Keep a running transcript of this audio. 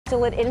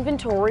distillate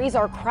inventories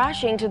are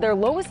crashing to their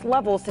lowest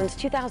level since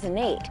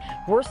 2008,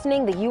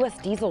 worsening the U.S.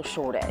 diesel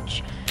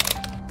shortage.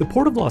 The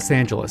Port of Los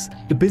Angeles,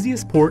 the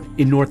busiest port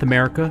in North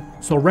America,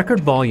 saw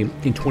record volume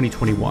in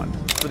 2021.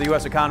 The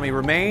U.S. economy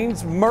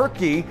remains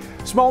murky.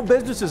 Small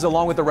businesses,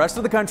 along with the rest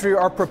of the country,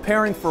 are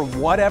preparing for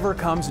whatever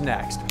comes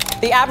next.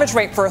 The average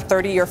rate for a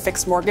 30-year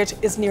fixed mortgage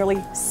is nearly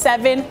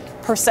 7%.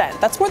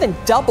 That's more than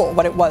double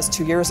what it was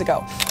 2 years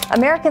ago.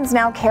 Americans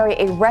now carry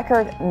a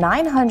record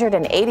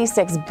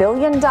 $986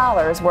 billion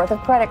worth of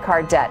credit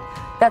card debt.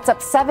 That's up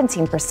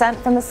 17%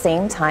 from the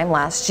same time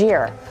last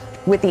year.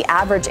 With the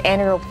average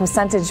annual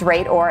percentage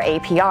rate, or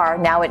APR,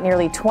 now at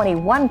nearly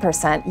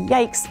 21%,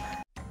 yikes.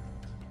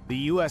 The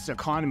U.S.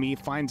 economy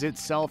finds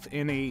itself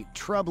in a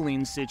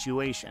troubling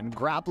situation,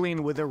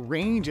 grappling with a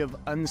range of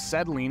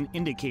unsettling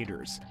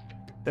indicators.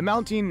 The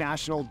mounting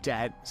national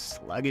debt,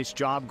 sluggish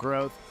job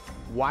growth,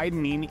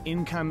 widening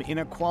income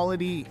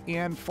inequality,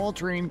 and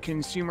faltering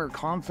consumer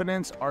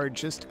confidence are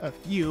just a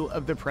few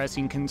of the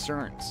pressing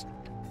concerns.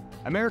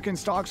 American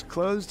stocks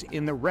closed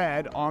in the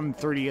red on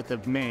 30th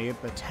of May, a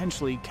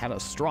potentially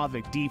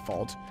catastrophic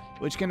default,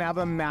 which can have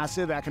a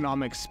massive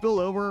economic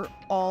spillover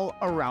all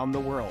around the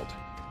world.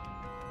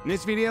 In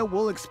this video,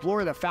 we'll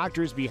explore the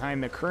factors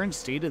behind the current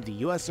state of the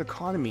U.S.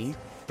 economy,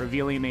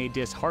 revealing a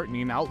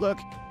disheartening outlook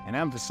and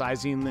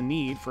emphasizing the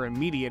need for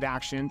immediate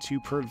action to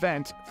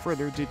prevent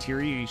further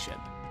deterioration.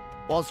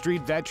 Wall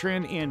Street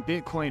veteran and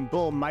Bitcoin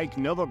bull Mike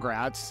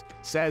Novogratz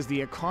says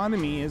the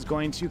economy is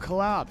going to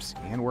collapse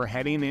and we're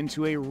heading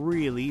into a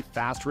really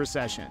fast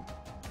recession.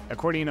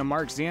 According to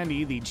Mark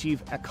Zandi, the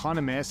chief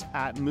economist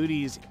at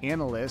Moody's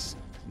Analysts,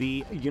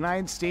 the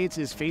United States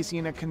is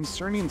facing a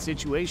concerning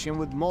situation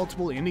with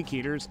multiple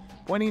indicators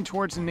pointing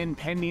towards an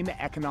impending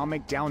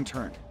economic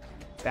downturn.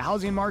 The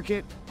housing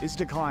market is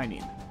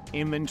declining,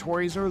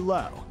 inventories are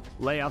low,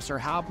 layoffs are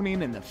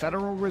happening, and the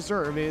Federal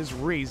Reserve is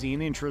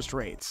raising interest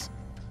rates.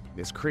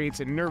 This creates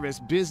a nervous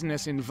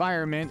business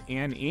environment,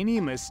 and any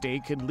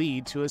mistake could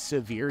lead to a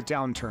severe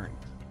downturn.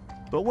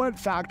 But what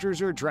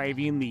factors are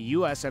driving the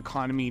U.S.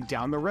 economy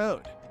down the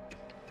road?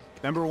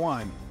 Number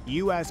 1,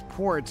 U.S.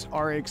 ports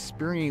are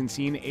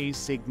experiencing a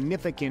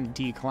significant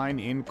decline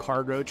in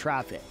cargo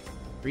traffic.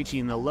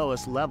 Reaching the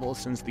lowest level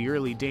since the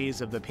early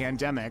days of the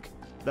pandemic,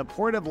 the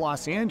Port of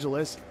Los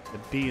Angeles, the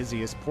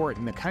busiest port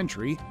in the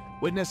country,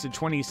 witnessed a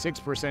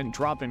 26%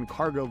 drop in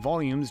cargo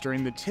volumes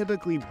during the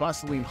typically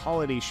bustling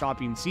holiday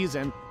shopping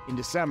season in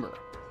December.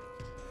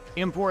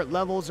 Import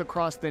levels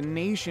across the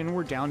nation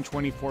were down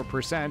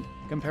 24%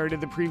 compared to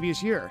the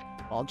previous year,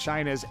 while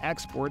China's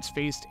exports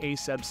faced a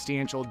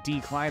substantial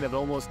decline of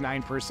almost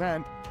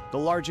 9%, the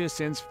largest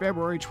since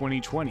February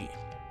 2020.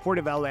 Port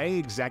of LA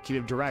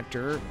Executive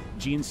Director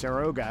Gene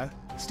Saroga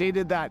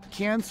stated that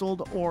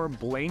canceled or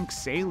blank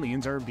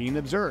sailings are being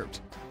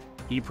observed.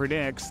 He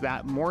predicts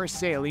that more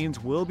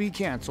sailings will be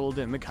canceled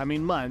in the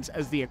coming months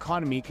as the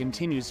economy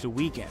continues to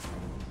weaken.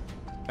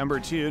 Number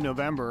 2,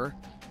 November,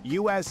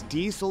 U.S.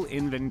 diesel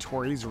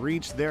inventories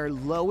reached their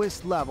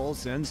lowest level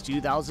since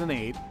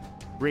 2008,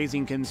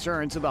 raising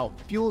concerns about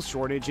fuel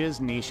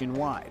shortages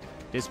nationwide.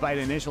 Despite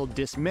initial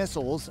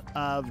dismissals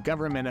of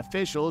government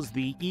officials,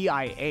 the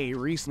EIA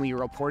recently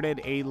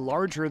reported a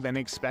larger than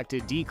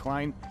expected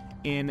decline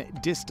in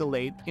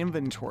distillate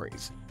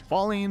inventories,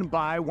 falling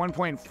by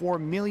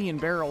 1.4 million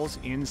barrels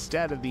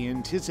instead of the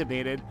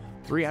anticipated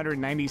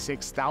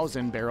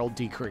 396,000 barrel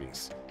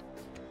decrease.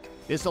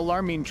 This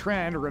alarming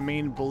trend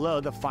remained below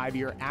the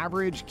 5-year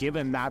average,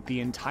 given that the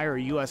entire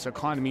U.S.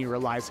 economy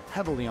relies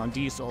heavily on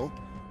diesel.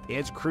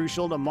 It's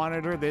crucial to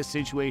monitor this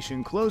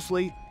situation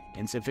closely.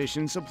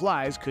 Insufficient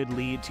supplies could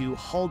lead to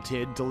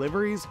halted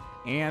deliveries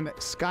and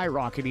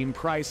skyrocketing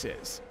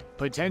prices,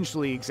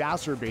 potentially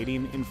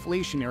exacerbating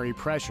inflationary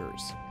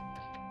pressures.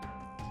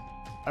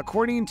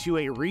 According to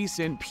a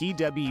recent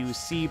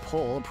PwC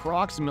poll,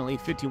 approximately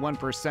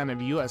 51%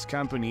 of U.S.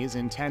 companies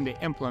intend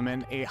to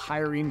implement a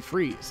hiring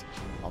freeze,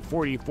 while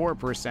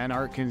 44%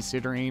 are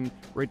considering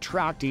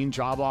retracting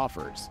job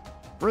offers.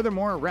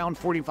 Furthermore, around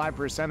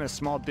 45% of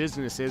small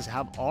businesses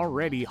have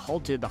already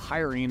halted the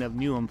hiring of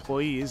new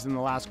employees in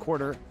the last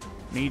quarter.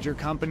 Major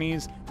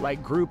companies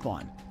like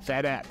Groupon,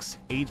 FedEx,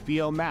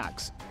 HBO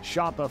Max,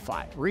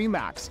 Shopify,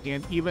 Remax,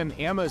 and even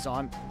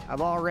Amazon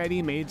have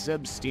already made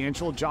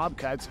substantial job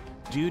cuts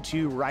due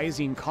to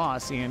rising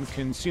costs and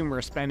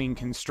consumer spending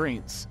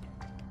constraints.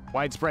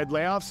 Widespread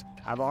layoffs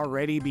have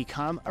already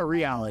become a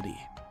reality.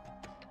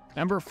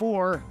 Number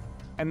 4,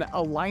 an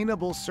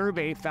alignable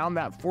survey found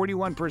that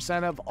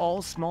 41% of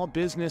all small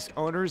business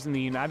owners in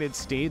the United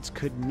States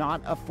could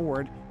not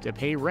afford to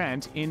pay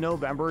rent in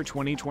November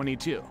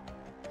 2022.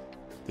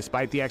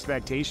 Despite the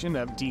expectation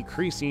of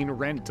decreasing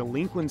rent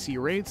delinquency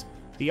rates,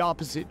 the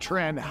opposite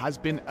trend has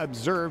been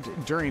observed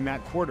during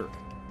that quarter.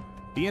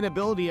 The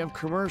inability of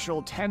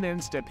commercial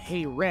tenants to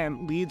pay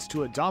rent leads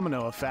to a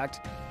domino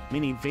effect.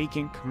 Many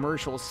vacant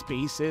commercial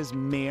spaces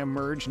may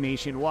emerge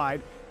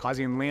nationwide,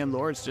 causing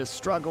landlords to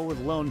struggle with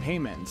loan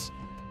payments.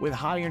 With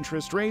high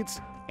interest rates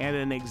and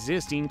an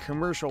existing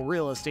commercial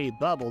real estate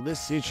bubble, this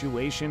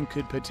situation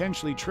could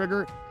potentially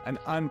trigger an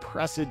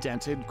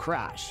unprecedented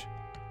crash.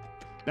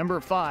 Number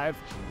 5,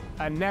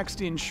 a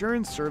Next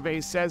Insurance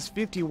survey says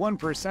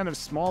 51% of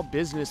small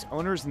business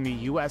owners in the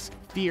U.S.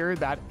 fear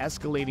that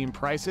escalating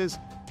prices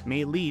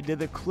may lead to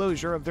the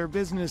closure of their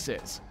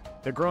businesses.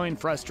 The growing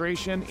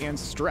frustration and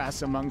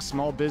stress among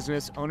small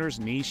business owners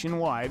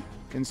nationwide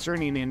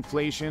concerning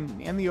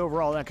inflation and the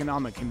overall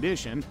economic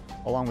condition,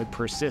 along with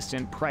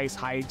persistent price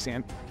hikes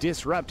and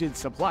disrupted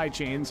supply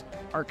chains,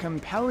 are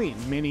compelling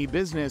many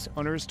business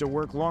owners to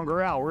work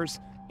longer hours,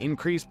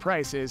 increase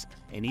prices,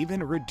 and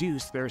even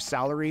reduce their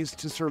salaries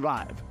to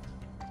survive.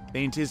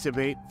 They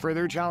anticipate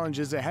further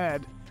challenges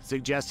ahead,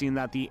 suggesting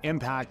that the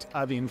impact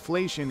of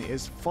inflation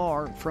is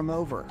far from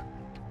over.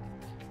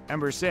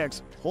 Number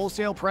 6,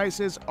 wholesale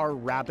prices are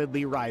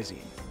rapidly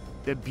rising.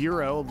 The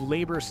Bureau of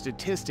Labor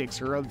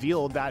Statistics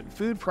revealed that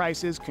food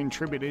prices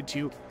contributed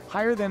to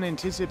higher than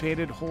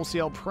anticipated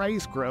wholesale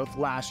price growth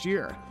last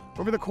year.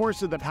 Over the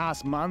course of the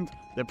past month,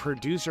 the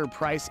Producer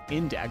Price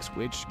Index,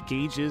 which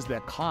gauges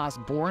the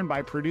cost borne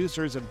by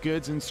producers of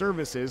goods and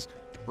services,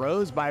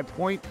 rose by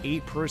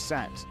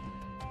 0.8%.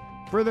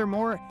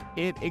 Furthermore,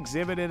 it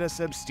exhibited a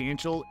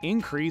substantial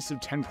increase of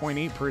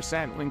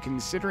 10.8% when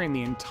considering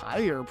the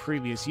entire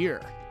previous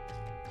year.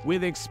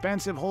 With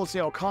expensive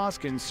wholesale costs,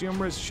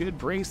 consumers should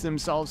brace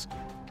themselves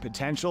for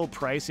potential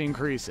price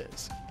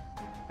increases.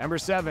 Number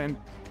 7,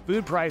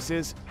 food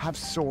prices have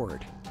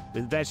soared,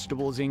 with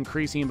vegetables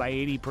increasing by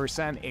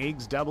 80%,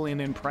 eggs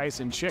doubling in price,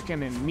 and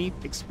chicken and meat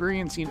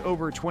experiencing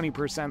over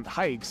 20%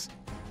 hikes.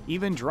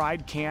 Even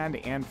dried, canned,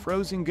 and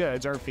frozen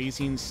goods are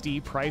facing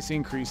steep price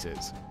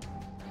increases.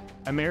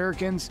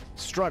 Americans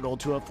struggle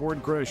to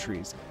afford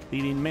groceries,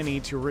 leading many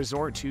to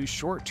resort to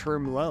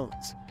short-term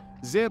loans.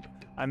 Zip,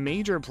 a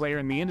major player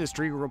in the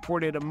industry,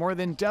 reported a more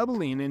than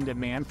doubling in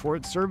demand for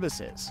its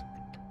services.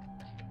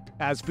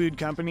 As food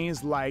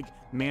companies like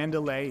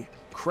Mandalay,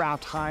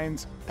 Kraft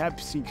Heinz,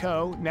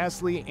 PepsiCo,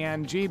 Nestle,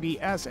 and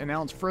JBS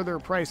announce further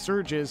price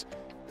surges,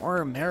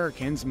 more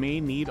Americans may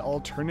need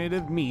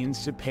alternative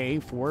means to pay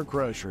for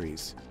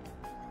groceries.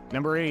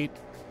 Number 8,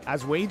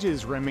 as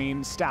wages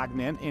remain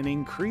stagnant, an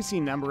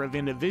increasing number of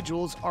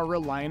individuals are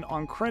relying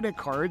on credit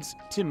cards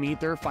to meet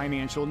their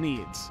financial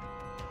needs.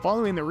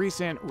 Following the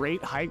recent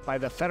rate hike by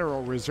the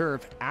Federal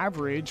Reserve,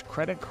 average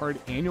credit card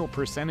annual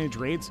percentage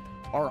rates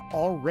are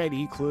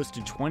already close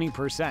to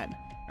 20% and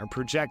are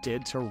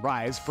projected to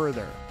rise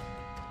further.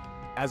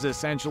 As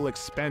essential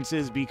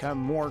expenses become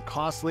more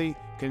costly,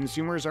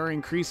 consumers are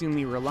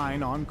increasingly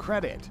relying on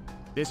credit.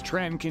 This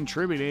trend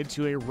contributed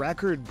to a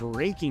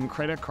record-breaking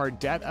credit card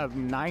debt of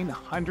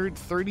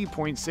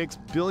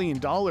 $930.6 billion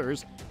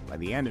by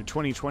the end of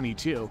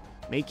 2022,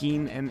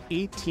 making an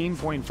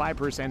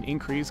 18.5%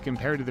 increase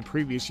compared to the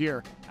previous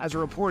year, as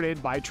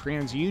reported by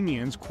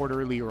TransUnion's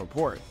quarterly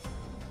report.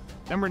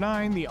 Number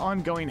 9, the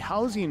ongoing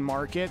housing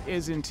market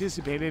is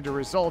anticipated to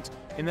result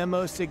in the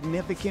most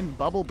significant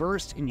bubble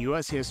burst in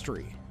U.S.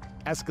 history.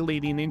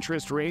 Escalating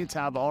interest rates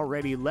have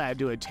already led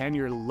to a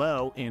 10-year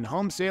low in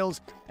home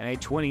sales and a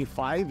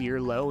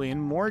 25-year low in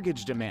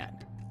mortgage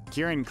demand.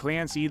 Kieran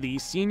Clancy, the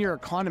senior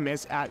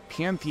economist at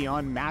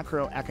Pantheon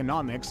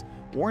Macroeconomics,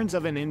 warns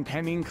of an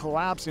impending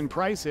collapse in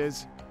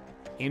prices.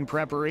 In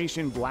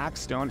preparation,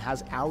 Blackstone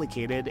has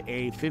allocated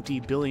a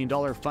 $50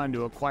 billion fund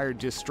to acquire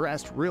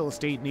distressed real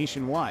estate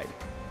nationwide.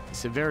 The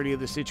severity of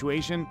the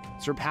situation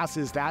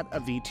surpasses that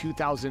of the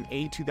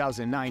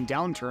 2008-2009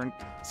 downturn,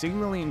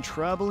 signaling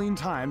troubling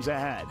times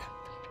ahead.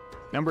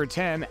 Number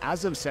 10,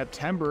 as of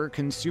September,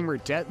 consumer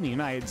debt in the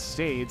United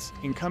States,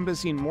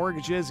 encompassing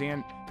mortgages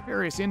and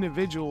various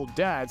individual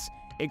debts,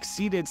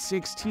 exceeded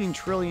 $16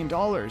 trillion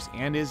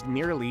and is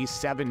nearly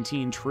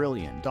 $17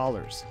 trillion.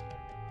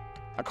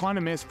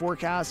 Economists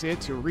forecast it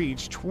to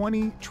reach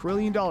 $20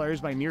 trillion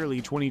by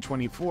nearly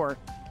 2024,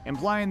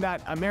 implying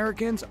that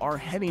Americans are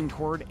heading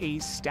toward a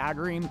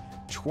staggering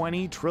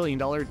 $20 trillion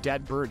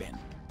debt burden.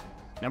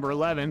 Number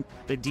 11,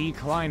 the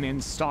decline in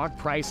stock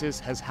prices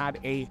has had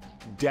a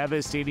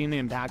devastating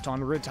impact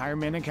on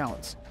retirement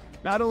accounts.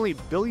 Not only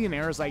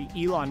billionaires like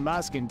Elon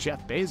Musk and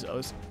Jeff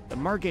Bezos, the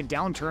market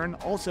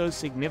downturn also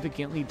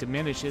significantly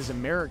diminishes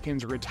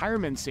Americans'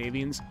 retirement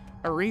savings,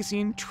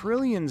 erasing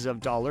trillions of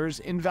dollars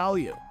in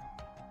value.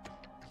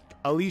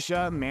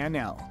 Alicia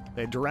Manel,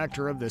 the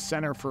director of the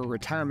Center for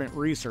Retirement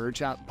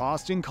Research at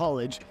Boston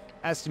College,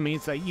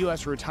 estimates that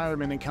U.S.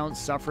 retirement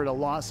accounts suffered a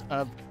loss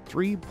of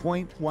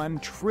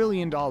 $3.1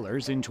 trillion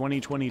in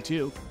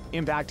 2022,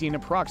 impacting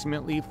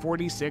approximately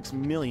 46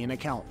 million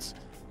accounts.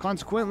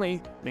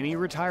 Consequently, many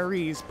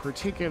retirees,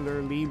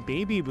 particularly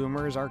baby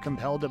boomers, are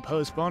compelled to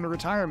postpone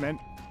retirement,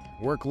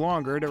 work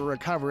longer to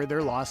recover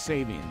their lost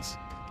savings.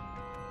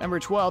 Number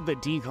 12, the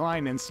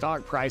decline in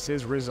stock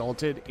prices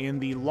resulted in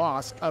the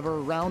loss of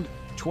around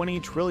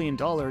 $20 trillion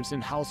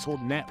in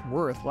household net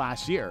worth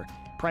last year,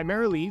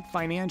 primarily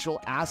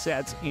financial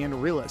assets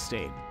and real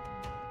estate.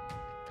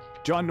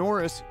 John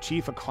Norris,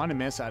 chief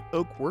economist at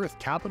Oakworth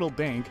Capital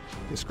Bank,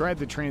 described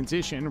the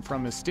transition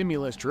from a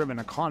stimulus-driven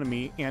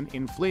economy and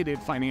inflated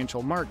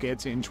financial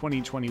markets in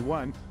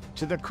 2021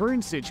 to the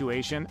current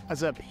situation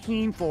as a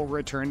painful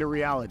return to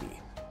reality.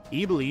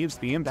 He believes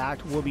the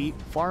impact will be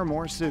far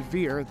more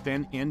severe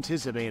than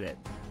anticipated.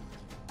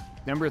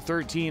 Number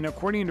 13,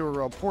 according to a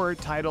report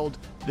titled,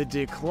 "The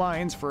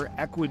declines for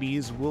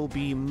equities will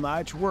be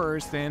much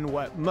worse than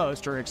what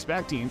most are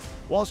expecting,"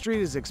 Wall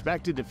Street is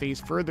expected to face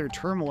further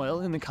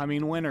turmoil in the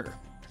coming winter.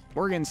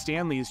 Morgan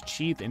Stanley's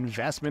chief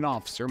investment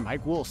officer,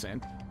 Mike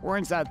Wilson,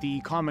 warns that the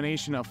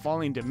combination of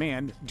falling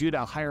demand due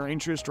to higher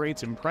interest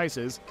rates and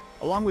prices,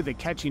 along with the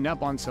catching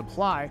up on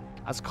supply,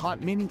 has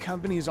caught many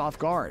companies off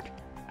guard.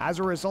 As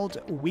a result,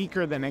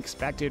 weaker than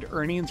expected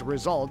earnings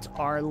results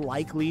are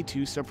likely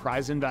to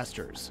surprise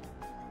investors.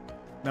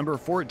 Number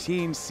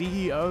 14,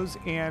 CEOs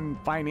and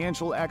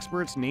financial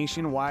experts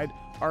nationwide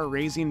are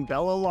raising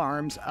bell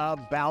alarms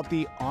about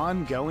the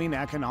ongoing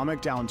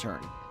economic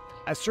downturn.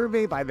 A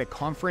survey by the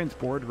Conference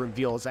Board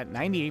reveals that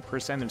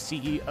 98% of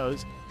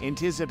CEOs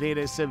anticipate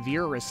a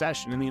severe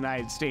recession in the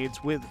United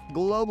States with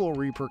global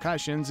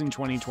repercussions in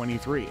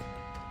 2023.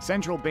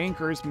 Central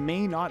bankers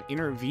may not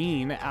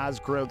intervene as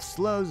growth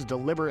slows,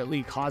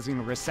 deliberately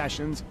causing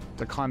recessions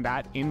to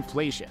combat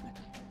inflation.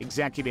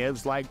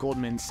 Executives like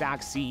Goldman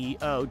Sachs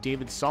CEO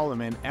David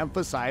Solomon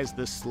emphasized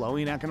the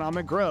slowing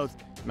economic growth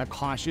and the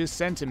cautious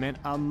sentiment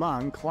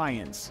among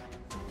clients.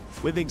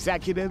 With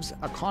executives,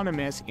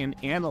 economists, and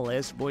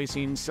analysts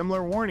voicing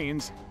similar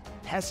warnings,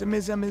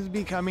 pessimism is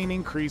becoming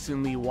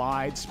increasingly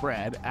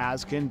widespread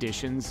as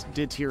conditions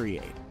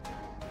deteriorate.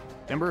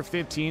 Number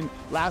 15,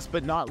 last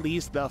but not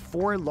least, the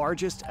 4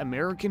 largest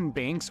American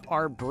banks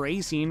are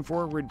bracing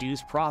for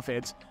reduced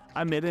profits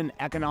amid an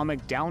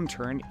economic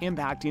downturn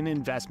impacting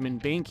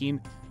investment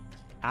banking,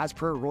 as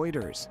per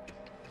Reuters.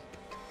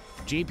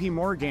 JP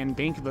Morgan,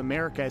 Bank of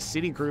America,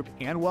 Citigroup,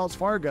 and Wells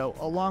Fargo,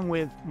 along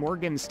with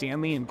Morgan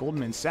Stanley and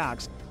Goldman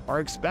Sachs,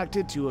 are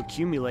expected to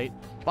accumulate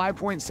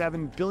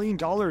 $5.7 billion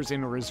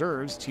in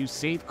reserves to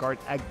safeguard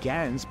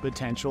against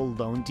potential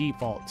loan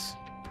defaults.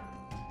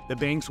 The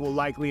banks will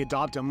likely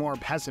adopt a more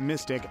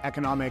pessimistic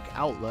economic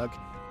outlook.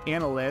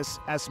 Analysts'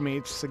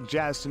 estimates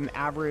suggest an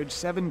average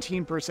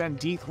 17%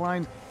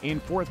 decline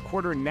in fourth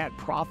quarter net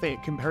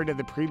profit compared to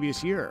the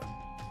previous year.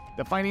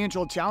 The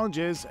financial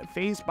challenges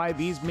faced by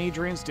these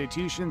major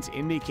institutions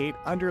indicate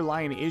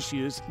underlying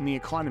issues in the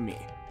economy.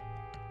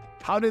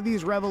 How do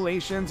these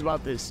revelations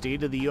about the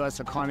state of the U.S.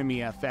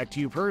 economy affect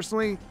you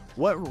personally?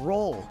 What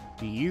role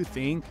do you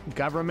think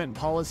government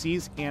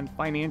policies and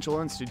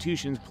financial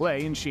institutions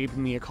play in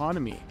shaping the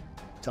economy?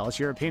 Tell us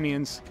your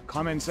opinions,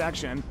 comment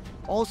section.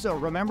 Also,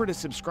 remember to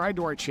subscribe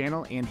to our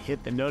channel and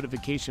hit the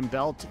notification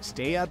bell to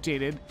stay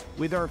updated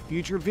with our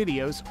future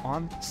videos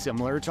on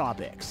similar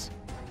topics.